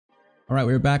All right,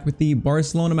 we're back with the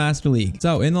Barcelona Master League.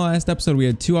 So in the last episode, we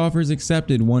had 2 offers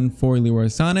accepted, one for Leroy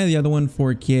Sané, the other one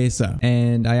for Chiesa.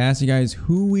 And I asked you guys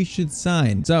who we should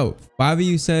sign. So 5 of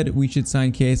you said we should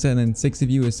sign Chiesa, and then 6 of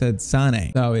you have said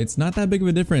Sané. So it's not that big of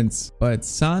a difference, but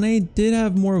Sané did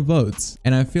have more votes.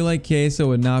 And I feel like Chiesa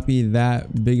would not be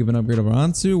that big of an upgrade over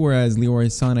Ansu, whereas Leroy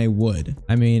Sané would.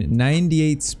 I mean,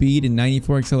 98 speed and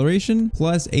 94 acceleration,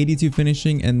 plus 82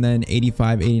 finishing, and then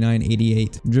 85, 89,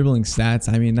 88 dribbling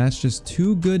stats. I mean, that's just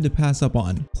too good to pass up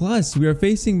on. Plus, we are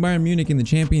facing Bayern Munich in the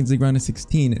Champions League round of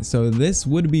 16, so this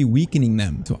would be weakening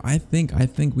them. So I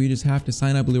think we just have to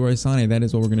sign up Leroy Sané. That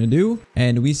is what we're gonna do,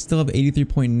 and we still have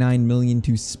 83.9 million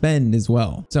to spend as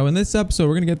well. So in this episode,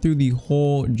 we're gonna get through the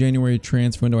whole January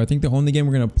transfer window. I think the only game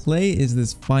we're gonna play is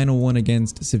this final one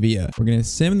against Sevilla. We're gonna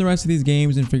sim the rest of these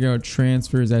games and figure out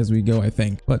transfers as we go, I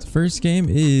think. But first game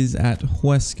is at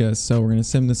Huesca, so we're gonna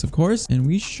sim this, of course, and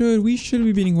we should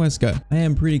be beating Huesca. I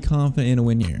am pretty confident in a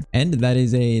win here, and that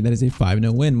is a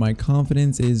 5-0 win. My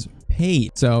confidence is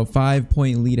paid. So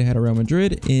 5-point lead ahead of Real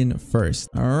Madrid in first.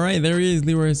 All right, there he is,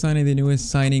 Leroy Sané, the newest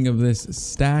signing of this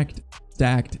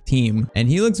stacked team, and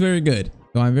he looks very good.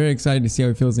 So I'm very excited to see how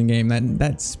he feels in game.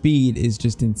 That speed is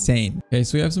just insane. Okay,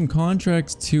 so we have some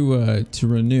contracts to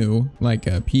renew. Like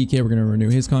PK, we're gonna renew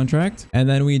his contract, and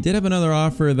then we did have another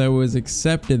offer that was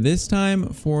accepted this time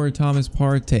for Thomas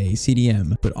Partey,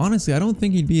 CDM. But honestly, I don't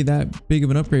think he'd be that big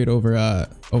of an upgrade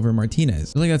over Martinez.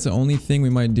 I feel like that's the only thing we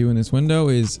might do in this window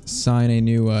is sign a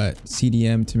new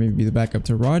CDM to maybe be the backup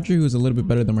to Roger, who's a little bit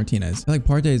better than Martinez. I feel like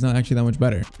Partey is not actually that much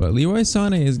better. But Leroy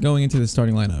Sané is going into the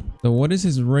starting lineup. So what is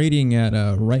his rating at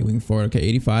right wing forward? Okay,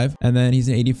 85, and then he's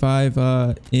an 85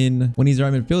 when he's a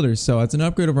right midfielder, so it's an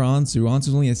upgrade over Ansu.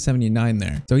 Ansu's only a 79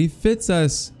 there, so he fits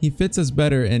us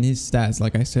better, and his stats,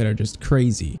 like I said, are just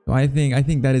crazy. So I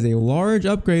think that is a large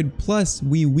upgrade, plus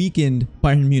we weakened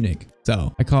Bayern Munich.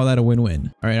 So I call that a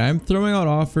win-win. All right, I'm throwing out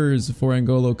offers for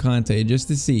N'Golo Kante just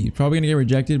to see. Probably gonna get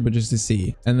rejected, but just to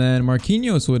see. And then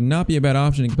Marquinhos would not be a bad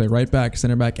option. He can play right back,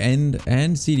 center back, and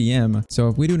CDM. So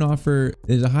if we do an offer,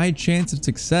 there's a high chance of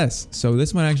success. So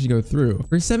this might actually go through.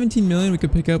 For 17 million, we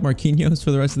could pick up Marquinhos for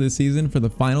the rest of the season. For the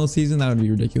final season, that would be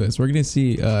ridiculous. We're gonna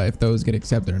see if those get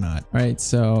accepted or not. All right,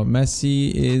 so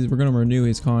Messi we're gonna renew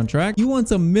his contract. He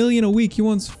wants $1 million a week. He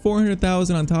wants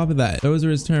 400,000 on top of that. Those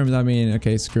are his terms. I mean,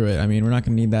 okay, screw it. I mean, we're not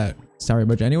gonna need that salary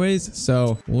budget anyways,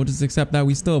 so we'll just accept that.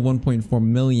 We still have 1.4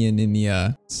 million in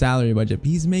the salary budget.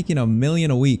 He's making $1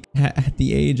 million a week at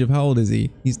the age of, how old is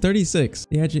he? He's 36.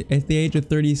 At the age of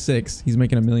 36, he's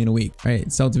making $1 million a week. All right,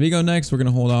 Celta Vigo next. We're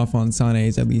gonna hold off on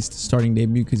Sané's at least starting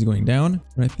debut because he's going down,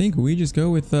 but I think we just go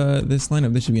with this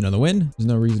lineup. This should be another win. There's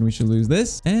no reason we should lose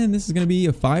this, and this is gonna be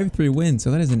a 5-3 win,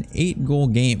 so that is an 8-goal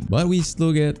game, but we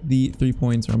still get the 3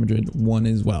 points. Real Madrid won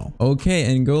as well.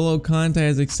 Okay, N'Golo Kante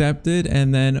has accepted,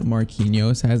 and then Marquinhos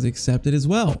has accepted as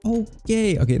well.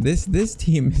 Okay, this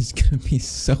team is gonna be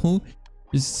so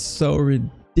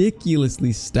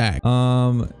ridiculously stacked.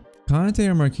 Kante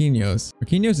or Marquinhos?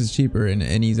 Marquinhos is cheaper,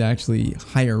 and he's actually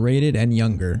higher rated and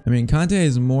younger. I mean, Kante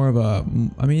is more of a,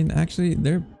 I mean, actually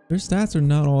their stats are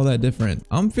not all that different.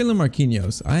 I'm feeling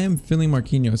Marquinhos. I am feeling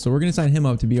Marquinhos, so we're gonna sign him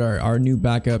up to be our new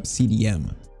backup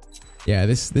CDM. Yeah,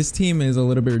 this team is a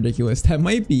little bit ridiculous. That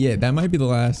might be it. That might be the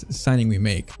last signing we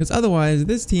make, because otherwise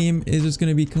this team is just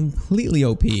going to be completely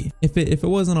OP if it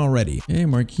wasn't already. Okay,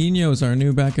 Marquinhos, our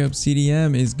new backup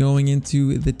CDM, is going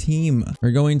into the team. We're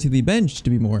going to the bench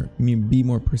to be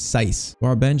more precise. So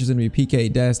our bench is going to be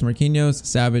PK, Dest, Marquinhos,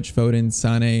 Savage, Foden,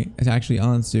 Sané, it's actually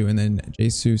Ansu, and then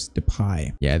Jesus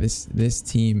Depay. Yeah, this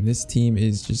team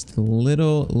is just a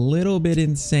little bit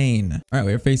insane. All right,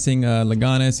 we're facing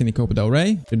Leganes in the Copa del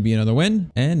Rey. Should be another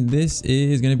win, and this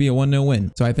is going to be a 1-0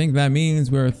 win. So I think that means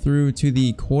we're through to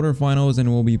the quarterfinals, and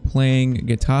we'll be playing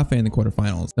Getafe in the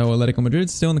quarterfinals. So Atletico Madrid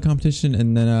still in the competition,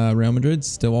 and then Real Madrid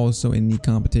still also in the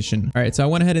competition. All right, so I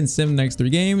went ahead and simmed the next 3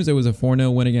 games. It was a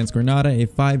 4-0 win against Granada, a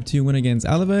 5-2 win against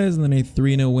Alaves, and then a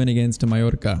 3-0 win against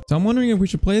Mallorca. So I'm wondering if we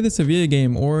should play the Sevilla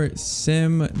game or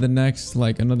sim the next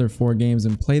another 4 games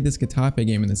and play this Getafe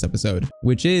game in this episode,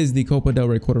 which is the Copa del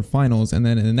Rey quarterfinals. And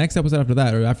then in the next episode after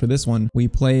that, or after this one, we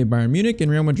play Bayern Munich and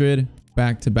Real Madrid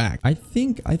back to back. I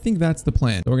think that's the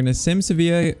plan. So we're gonna sim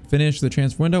Sevilla, finish the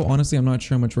transfer window. Honestly, I'm not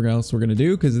sure how much else we're gonna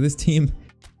do, because this team,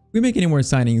 if we make any more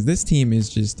signings, this team is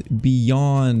just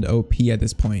beyond OP at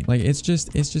this point. Like, it's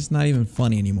just not even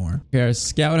funny anymore. Okay, our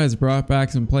scout has brought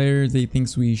back some players that he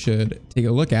thinks we should take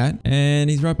a look at, and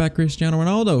he's brought back Cristiano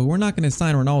Ronaldo. We're not going to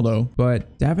sign Ronaldo,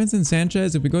 but Davinson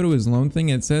Sanchez, if we go to his loan thing,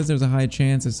 it says there's a high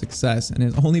chance of success, and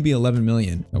it'll only be 11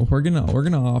 million. So we're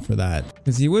gonna offer that,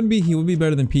 because he would be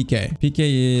better than PK.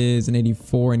 PK is an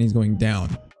 84, and he's going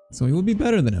down. So he will be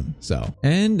better than him. So,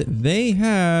 and they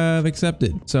have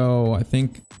accepted. So I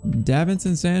think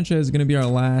Davinson Sanchez is going to be our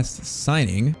last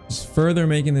signing, just further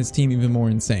making this team even more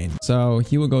insane. So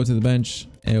he will go to the bench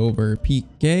over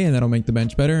PK, and that'll make the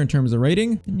bench better in terms of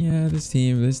rating. And yeah, this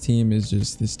team is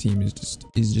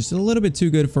just a little bit too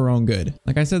good for our own good.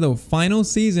 Like I said though, final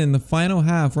season, the final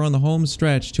half, we're on the home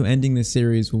stretch to ending this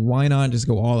series. Why not just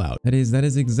go all out? That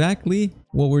is exactly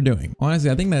what we're doing.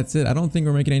 Honestly, I think that's it. I don't think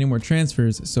we're making any more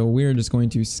transfers, so we're just going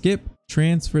to skip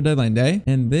transfer deadline day,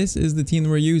 and this is the team that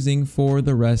we're using for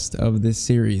the rest of this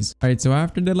series. All right, so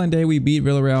after deadline day, we beat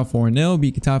Villarreal 4-0,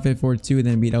 beat Getafe 4-2, and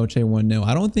then beat Elche 1-0.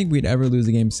 I don't think we'd ever lose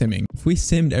a game simming. If we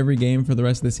simmed every game for the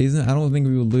rest of the season, I don't think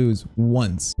we would lose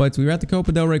once. But we're at the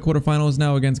Copa del Rey quarterfinals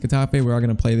now against Getafe. We are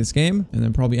going to play this game and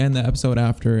then probably end the episode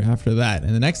after that.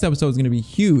 And the next episode is going to be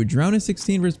huge. Round of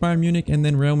 16 versus Bayern Munich, and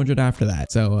then Real Madrid after that.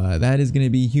 So that is going to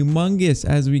be humongous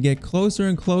as we get closer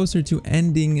and closer to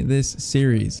ending this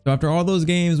series. So after all those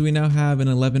games, we now have an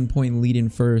 11-point lead in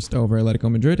first over Atletico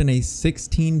Madrid and a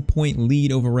 16-point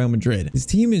lead over Real Madrid. This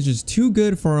team is just too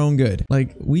good for our own good.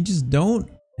 Like, we just don't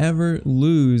ever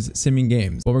lose simming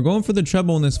games. But we're going for the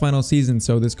treble in this final season,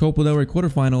 so this Copa del Rey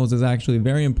quarterfinals is actually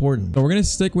very important. So we're going to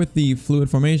stick with the fluid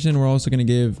formation. We're also going to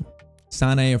give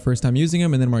Sané a first time using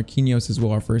him, and then Marquinhos as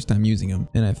well our first time using him.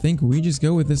 And I think we just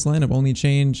go with this lineup. Only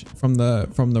change from the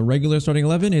regular starting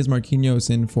 11 is Marquinhos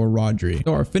in for Rodri.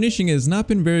 So our finishing has not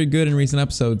been very good in recent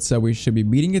episodes, so we should be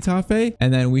beating Getafe,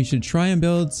 and then we should try and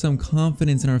build some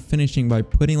confidence in our finishing by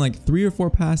putting like 3 or 4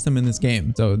 past them in this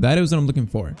game. So that is what I'm looking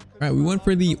for. All right, we went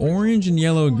for the orange and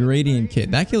yellow gradient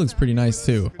kit. That kit looks pretty nice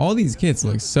too. All these kits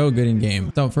look so good in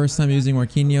game. So first time using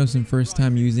Marquinhos and first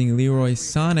time using Leroy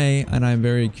Sané, and I'm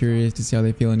very curious to see how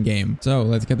they feel in game. So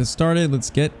let's get this started.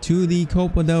 Let's get to the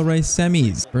Copa del Rey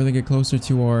semis. Further get closer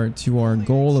to our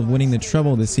goal of winning the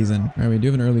treble this season. All right, we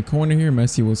do have an early corner here.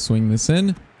 Messi will swing this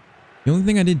in. The only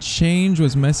thing I did change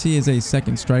was Messi is a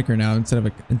second striker now instead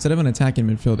of an attacking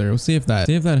midfielder. We'll see if that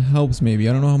helps maybe.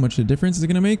 I don't know how much a difference it's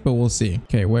gonna make, but we'll see.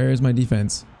 Okay, where is my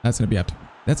defense? That's gonna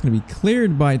be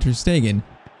cleared by Ter Stegen.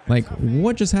 Like,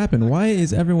 what just happened? Why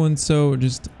is everyone so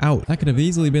just out? That could have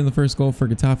easily been the first goal for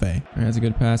Getafe. All right, that's a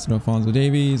good pass to Alphonso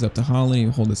Davies, up to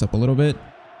Holland. Hold this up a little bit.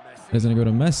 It's going to go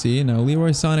to Messi. Now,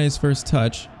 Leroy Sané's first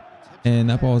touch. And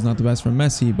that ball is not the best for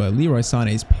Messi, but Leroy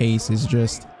Sané's pace is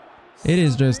just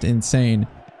insane.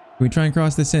 We try and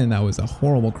cross this in. That was a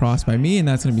horrible cross by me, and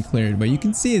that's going to be cleared. But you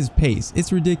can see his pace.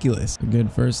 It's ridiculous. A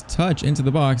good first touch into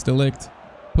the box. De Ligt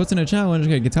puts in a challenge.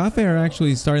 Okay, Getafe are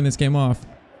actually starting this game off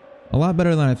a lot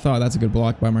better than I thought. That's a good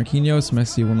block by Marquinhos.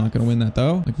 Messi will not going to win that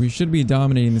though. Like, we should be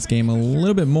dominating this game a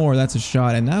little bit more. That's a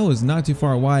shot, and that was not too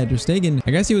far wide. Ter Stegen,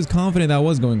 I guess he was confident that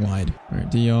was going wide. All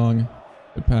right, De Jong,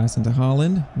 good pass into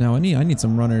Holland. Now I need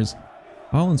some runners.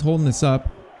 Holland's holding this up.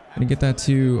 Gonna get that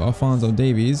to Alphonso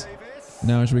Davies.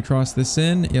 Now should we cross this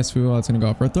in? Yes, we will. It's gonna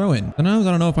go for a throw in. Sometimes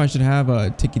I don't know if I should have a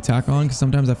tiki-taka on, because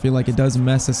sometimes I feel like it does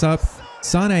mess us up.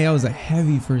 Sané, that was a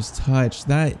heavy first touch.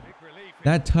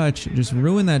 That touch just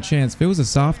ruined that chance. If it was a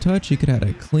soft touch, he could have had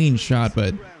a clean shot,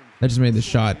 but that just made the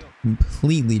shot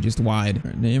completely just wide.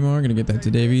 All right, Neymar gonna get that to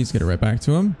Davies, get it right back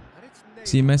to him.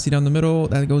 See Messi down the middle.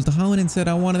 That goes to Holland instead.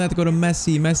 I wanted that to go to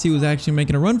Messi. Messi was actually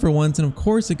making a run for once, and of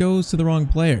course it goes to the wrong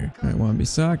player. All right,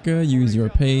 Wan-Bissaka, use your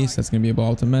pace. That's gonna be a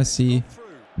ball to Messi.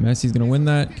 Messi's gonna win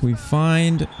that. Can we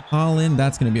find Holland?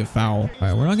 That's gonna be a foul. All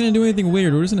right, we're not gonna do anything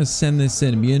weird. We're just gonna send this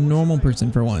in. Be a normal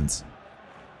person for once.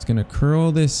 It's going to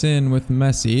curl this in with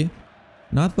Messi.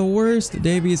 Not the worst.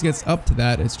 Davies gets up to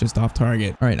that. It's just off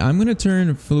target. All right, I'm going to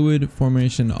turn fluid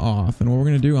formation off. And what we're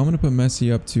going to do, I'm going to put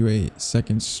Messi up to a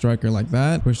second striker like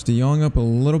that. Push De Jong up a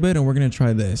little bit, and we're going to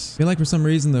try this. I feel like for some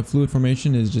reason the fluid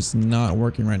formation is just not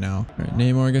working right now. All right,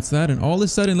 Neymar gets that. And all of a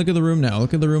sudden, look at the room now.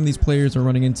 Look at the room these players are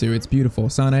running into. It's beautiful.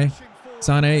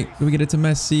 Sané, we get it to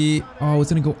Messi. Oh,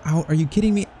 it's going to go out. Are you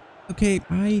kidding me? Okay,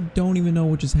 I don't even know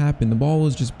what just happened. The ball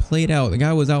was just played out. The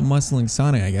guy was out muscling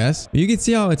Sané, I guess. But you can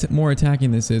see how more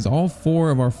attacking this is. All 4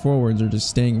 of our forwards are just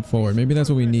staying forward. Maybe that's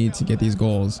what we need to get these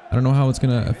goals. I don't know how it's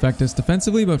going to affect us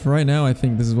defensively, but for right now, I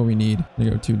think this is what we need. We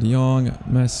go to De Jong,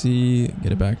 Messi,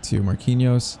 get it back to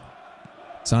Marquinhos.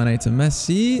 Sané to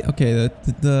Messi. Okay,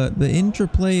 the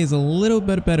interplay is a little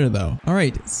bit better though. All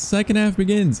right, second half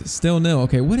begins. Still nil.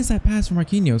 Okay, what is that pass from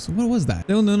Marquinhos? What was that?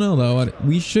 Still nil though.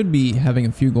 We should be having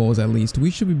a few goals at least.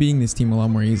 We should be beating this team a lot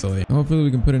more easily. Hopefully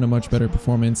we can put in a much better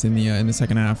performance in the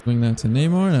second half. Bring that to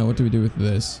Neymar. Now what do we do with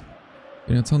this?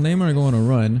 Gonna tell Neymar to go on a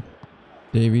run.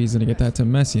 Davies gonna get that to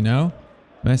Messi now.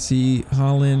 Messi,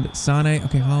 Holland, Sané.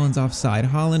 Okay, Holland's offside.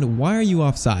 Holland, why are you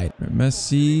offside? Right,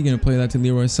 Messi gonna play that to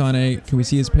Leroy Sané. Can we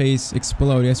see his pace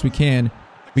explode? Yes, we can.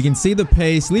 We can see the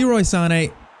pace. Leroy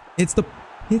Sané.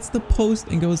 hits the post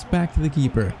and goes back to the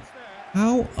keeper.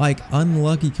 How, like,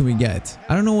 unlucky can we get?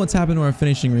 I don't know what's happened to our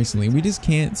finishing recently. We just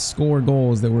can't score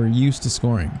goals that we're used to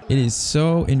scoring. It is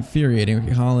so infuriating.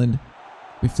 Okay, Haaland,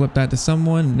 we flip that to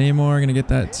someone. Neymar gonna get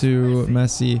that to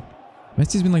Messi.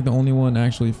 Messi's been like the only one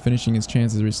actually finishing his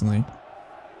chances recently.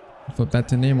 Flip that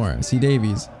to Neymar. See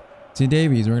Davies. See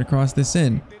Davies. We're gonna cross this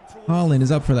in. Haaland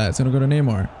is up for that. It's gonna go to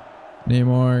Neymar.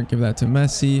 Neymar, give that to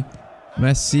Messi.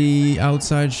 Messi,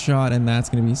 outside shot, and that's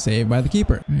going to be saved by the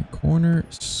keeper. Right, corner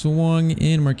swung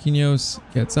in. Marquinhos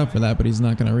gets up for that, but he's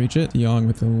not going to reach it. De Jong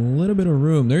with a little bit of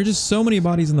room. There are just so many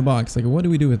bodies in the box. Like, what do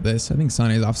we do with this? I think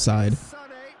Sane is offside.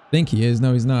 I think he is.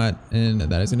 No, he's not. And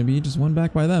that is going to be just one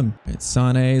back by them. Right,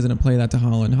 Sane is going to play that to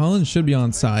Haaland. Haaland should be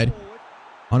onside.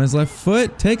 On his left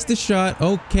foot, takes the shot.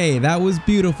 Okay, that was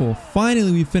beautiful.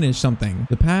 Finally, we finished something.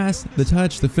 The pass, the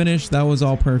touch, the finish, that was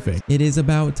all perfect. It is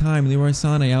about time. Leroy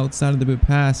Sané outside of the boot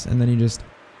pass, and then he just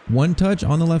one touch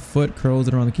on the left foot, curls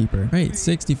it around the keeper. Right,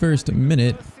 61st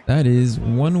minute. That is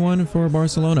 1-1 for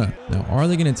Barcelona. Now, are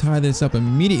they going to tie this up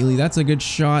immediately? That's a good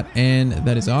shot, and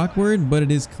that is awkward, but it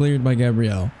is cleared by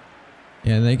Gabriel.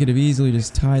 Yeah, they could have easily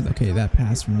just tied. Okay, that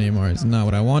pass from Neymar is not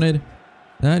what I wanted.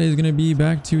 That is going to be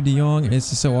back to De Jong.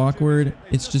 It's just so awkward.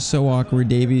 It's just so awkward.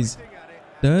 Davies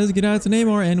does get out to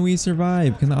Neymar, and we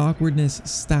survive. Can the awkwardness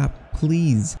stop,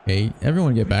 please? Okay,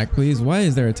 everyone get back, please. Why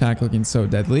is their attack looking so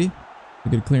deadly? A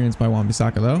good clearance by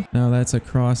Wan-Bissaka, though. Now that's a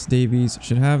cross. Davies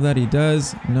should have that. He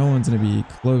does. No one's going to be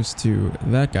close to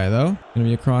that guy, though. Going to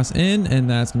be a cross in, and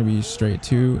that's going to be straight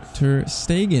to Ter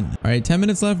Stegen. All right, 10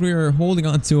 minutes left. We are holding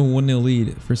on to a 1-0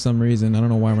 lead for some reason. I don't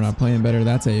know why we're not playing better.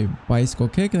 That's a bicycle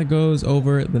kick that goes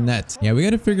over the net. Yeah, we got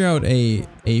to figure out a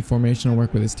formation to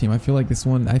work with this team. I feel like this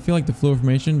one, I feel like the flow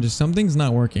formation, just something's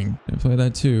not working. Gonna play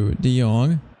that to De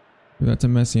Jong. Give that to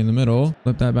Messi in the middle.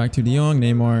 Flip that back to De Jong.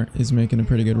 Neymar is making a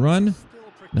pretty good run.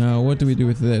 Now, what do we do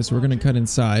with this? We're going to cut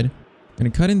inside.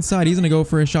 Going to cut inside. He's going to go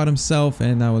for a shot himself,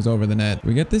 and that was over the net.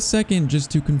 We get this second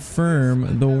just to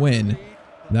confirm the win.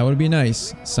 That would be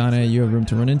nice. Sane, you have room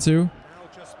to run into.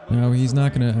 Now, he's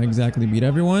not going to exactly beat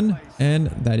everyone, and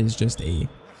that is just a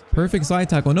perfect slide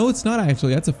tackle. No, it's not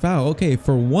actually. That's a foul. Okay,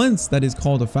 for once, that is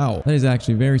called a foul. That is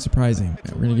actually very surprising.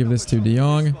 Okay, we're going to give this to De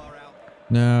Jong.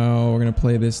 Now, we're going to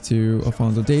play this to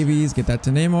Alphonso Davies. Get that to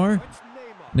Neymar.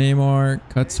 Neymar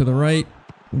cuts to the right.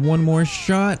 One more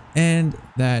shot, and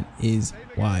that is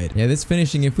wide. Yeah, this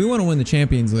finishing, if we want to win the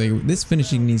Champions League, this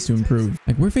finishing needs to improve.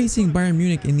 Like, we're facing Bayern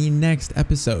Munich in the next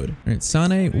episode. All right,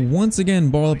 Sane once again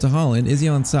ball up to Haaland. Is he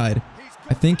onside?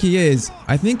 I think he is.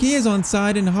 I think he is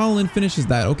onside, and Haaland finishes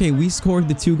that. Okay, we scored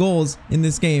the 2 goals in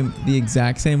this game the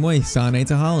exact same way. Sane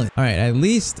to Haaland. All right, at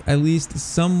least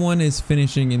someone is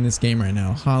finishing in this game right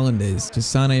now. Haaland is.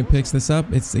 Just Sane picks this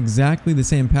up. It's exactly the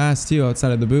same pass too,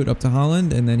 outside of the boot up to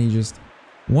Haaland, and then he just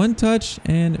one touch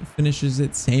and finishes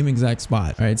it same exact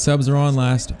spot. All right, subs are on.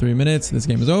 Last 3 minutes. This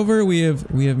game is over. We have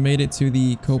made it to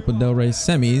the Copa del Rey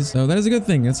semis. So that is a good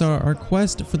thing. That's our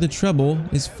quest for the treble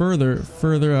is further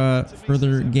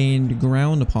gained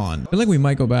ground upon. I feel like we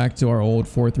might go back to our old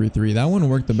 4-3-3. That one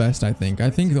worked the best, I think. I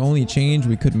think the only change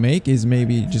we could make is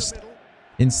maybe just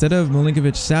instead of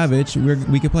Milinkovic-Savic,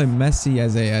 we could play Messi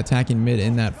as a attacking mid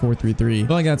in that 4-3-3. I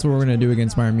feel like that's what we're going to do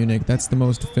against Bayern Munich. That's the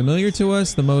most familiar to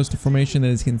us, the most formation that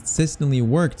has consistently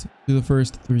worked through the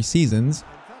first 3 seasons.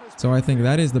 So I think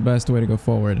that is the best way to go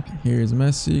forward. Here's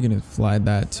Messi. Going to fly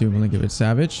that to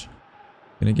Milinkovic-Savic.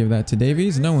 Going to give that to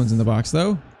Davies. No one's in the box,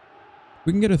 though. If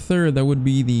we can get a third, that would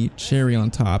be the cherry on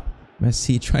top.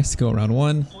 Messi tries to go around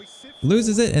one.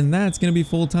 Loses it, and that's going to be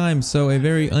full time. So a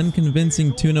very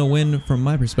unconvincing 2-0 win from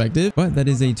my perspective, but that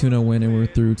is a 2-0 win, and we're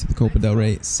through to the Copa del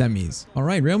Rey semis. All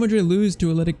right, Real Madrid lose to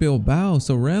Athletic Bilbao,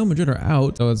 so Real Madrid are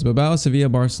out. So it's Bilbao, Sevilla,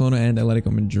 Barcelona, and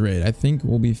Atletico Madrid. I think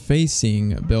we'll be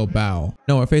facing Bilbao.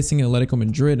 No, we're facing Atletico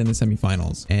Madrid in the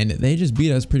semifinals, and they just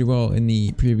beat us pretty well in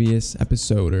the previous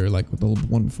episode, or like the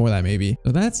one before that maybe.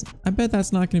 So I bet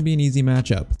that's not going to be an easy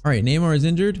matchup. All right, Neymar is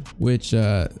injured, which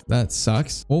that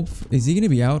sucks. Is he going to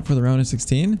be out for the round of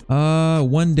 16?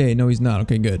 1 day. No, he's not.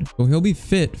 Okay, good. So he'll be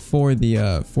fit for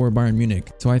the for Bayern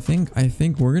Munich. So I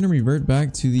think we're gonna revert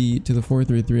back to the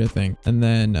 4-3-3, I think. And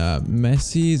then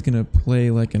Messi is gonna play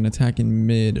like an attacking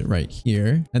mid right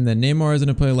here. And then Neymar is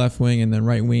gonna play left wing, and then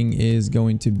right wing is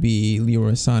going to be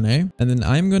Leroy Sané. And then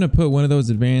I'm gonna put one of those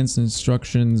advanced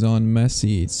instructions on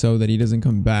Messi so that he doesn't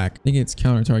come back. I think it's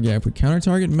counter target. Yeah, if we counter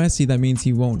target Messi, that means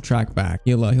he won't track back.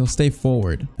 He'll stay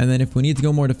forward. And then if we need to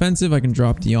go more defensive, I can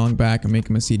drop De Jong back and make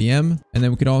him a CDM, and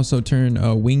then we could also turn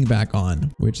a wing back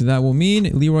on, which that will mean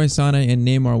Leroy Sané and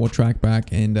Neymar will track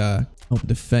back and help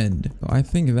defend. So I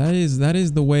think that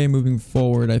is the way moving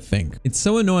forward. I think it's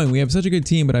so annoying. We have such a good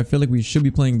team, but I feel like we should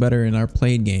be playing better in our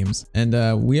played games.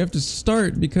 And we have to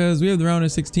start because we have the round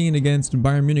of 16 against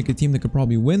Bayern Munich, a team that could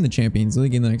probably win the Champions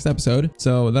League in the next episode.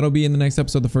 So that'll be in the next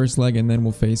episode, the first leg, and then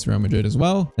we'll face Real Madrid as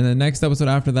well. And the next episode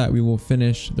after that, we will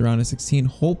finish the round of 16,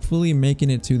 hopefully making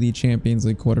it to the Champions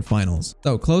League quarterfinals.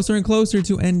 So closer and closer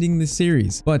to ending the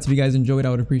series. But if you guys enjoyed, I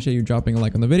would appreciate you dropping a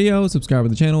like on the video, subscribe to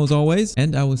the channel as always,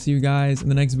 and I will see you guys in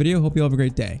the next video. Hope you all have a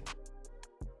great day.